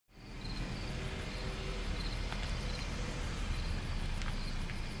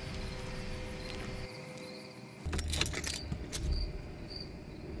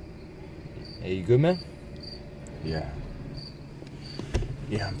Hey, you good, man? Yeah.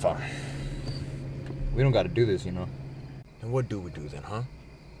 Yeah, I'm fine. We don't gotta do this, you know. And what do we do then, huh?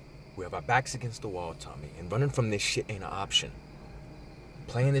 We have our backs against the wall, Tommy, and running from this shit ain't an option.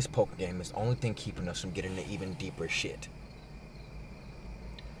 Playing this poker game is the only thing keeping us from getting into even deeper shit.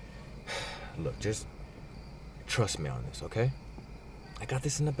 Look, just trust me on this, okay? I got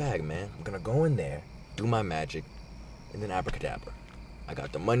this in the bag, man. I'm gonna go in there, do my magic, and then abracadabra. I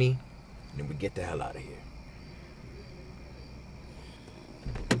got the money, and then we get the hell out of here.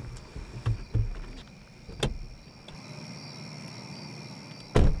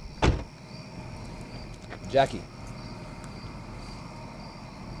 Jackie.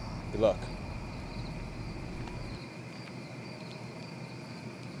 Good luck.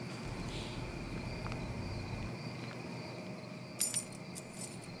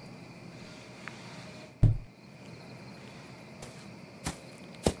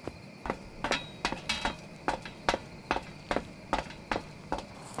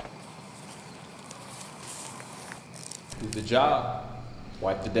 Do the job,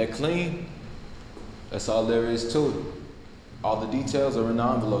 wipe the deck clean. That's all there is to it. All the details are in the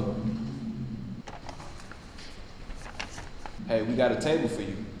envelope. Hey, we got a table for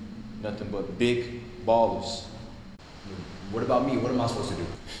you. Nothing but big ballers. What about me? What am I supposed to do?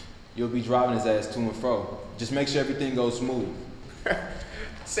 You'll be driving his ass to and fro. Just make sure everything goes smooth.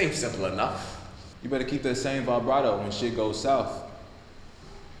 Seems simple enough. You better keep that same vibrato when shit goes south.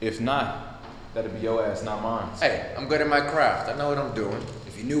 If not, that'll be your ass, not mine. Hey, I'm good at my craft. I know what I'm doing.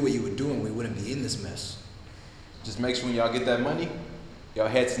 If you knew what you were doing, we wouldn't be in this mess. Just make sure when y'all get that money, y'all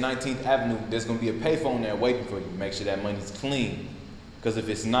head to 19th Avenue. There's gonna be a payphone there waiting for you. Make sure that money's clean. Because if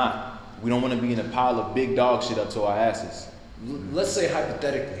it's not, we don't want to be in a pile of big dog shit up to our asses. Let's say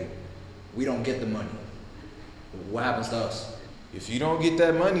hypothetically, we don't get the money. What happens to us? If you don't get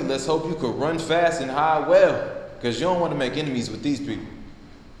that money, let's hope you could run fast and hide well. Because you don't want to make enemies with these people.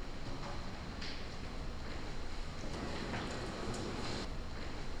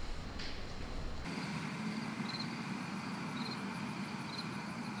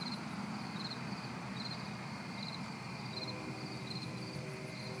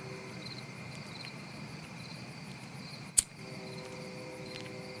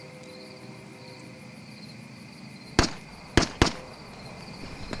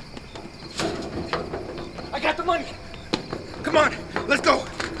 I got the money! Come on, let's go!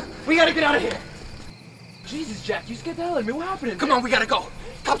 We gotta get out of here! Jesus, Jack, you scared the hell out of me. What happened? Come on, we gotta go!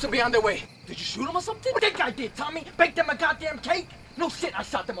 Cops will be on their way! Did you shoot him or something? What that guy did, Tommy? Baked them a goddamn cake? No shit, I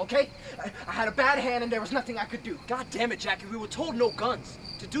shot them, okay? I had a bad hand and there was nothing I could do. God damn it, Jackie. We were told no guns.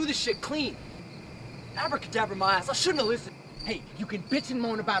 To do this shit clean. Abracadabra my ass. I shouldn't have listened. Hey, you can bitch and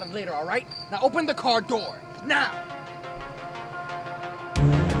moan about it later, all right? Now open the car door. Now!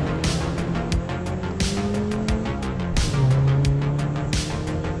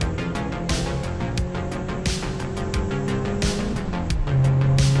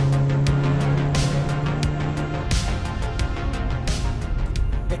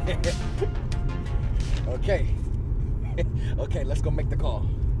 Okay. Okay, let's go make the call.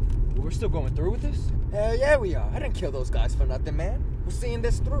 We're still going through with this? Hell yeah, we are. I didn't kill those guys for nothing, man. We're seeing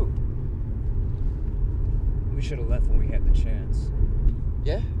this through. We should have left when we had the chance.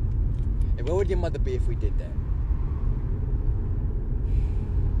 Yeah? And where would your mother be if we did that?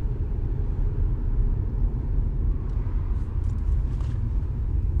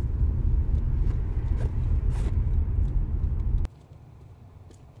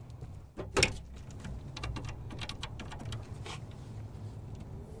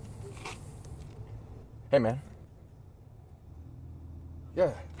 Hey, man.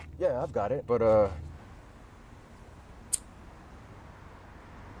 Yeah, I've got it, but,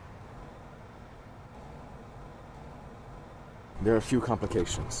 there are a few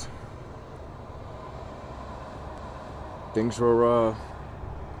complications. Things were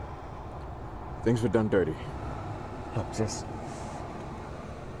done dirty. Look, this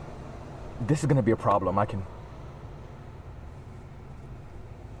is gonna be a problem. I can...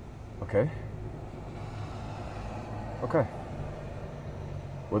 Okay. Okay.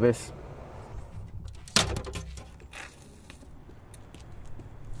 Well, this...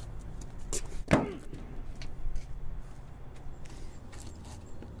 I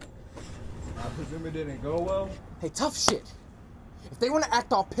presume it didn't go well? Hey, tough shit. If they want to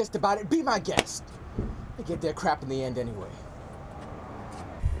act all pissed about it, be my guest. They get their crap in the end anyway.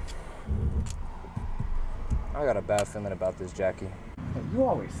 I got a bad feeling about this, Jackie. Hey, you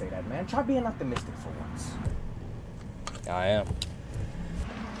always say that, man. Try being optimistic for once. I am.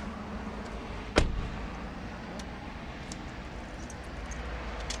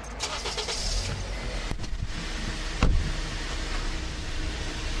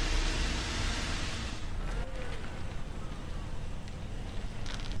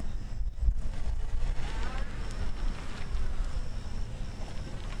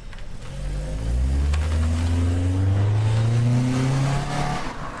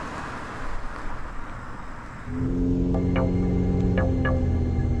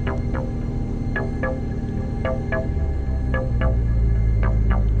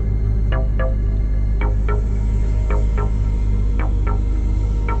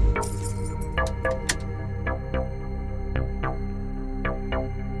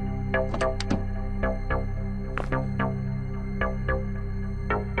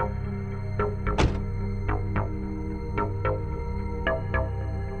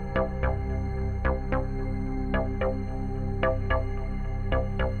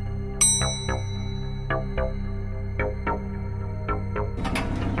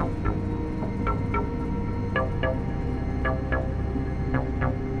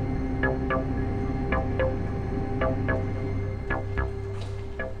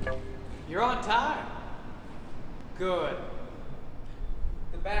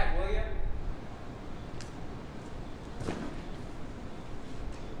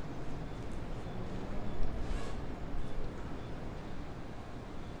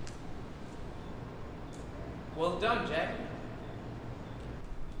 Well done, Jack.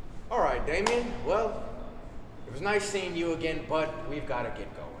 All right, Damien. Well, it was nice seeing you again, but we've got to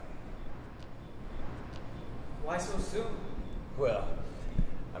get going. Why so soon? Well,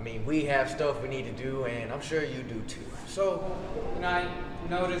 I mean, we have stuff we need to do, and I'm sure you do too. So, And I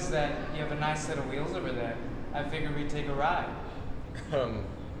noticed that you have a nice set of wheels over there. I figured we'd take a ride.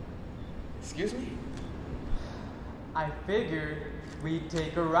 excuse me? I figured we'd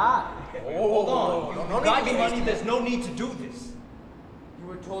take a ride. Hold on. no, You no got need to your be money, hasty. there's no need to do this. You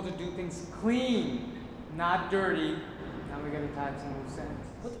were told to do things clean, not dirty. Now we gotta tie some loose ends.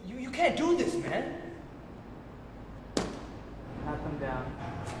 What you can't do this, man. Pat them down.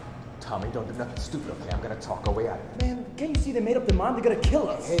 Tommy, don't do nothing stupid, okay? I'm gonna talk our way out of it. Man, can't you see they made up their mind? They're gonna kill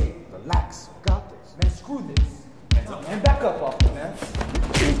us. Hey, relax. We got this. Man, screw this. Man, back up off me,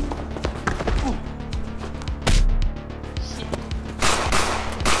 man.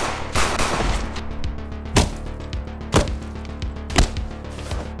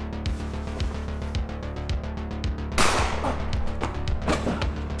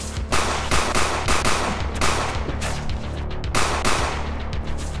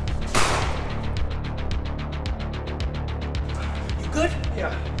 Good?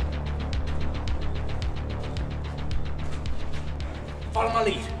 Yeah. Follow my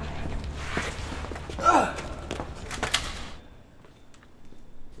lead.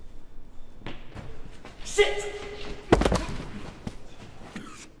 Sit!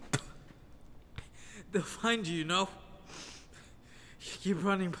 They'll find you, you know? You keep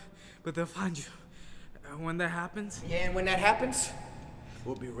running, but they'll find you. When that happens, Yeah, and when that happens,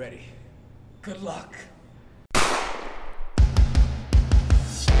 we'll be ready. Good luck.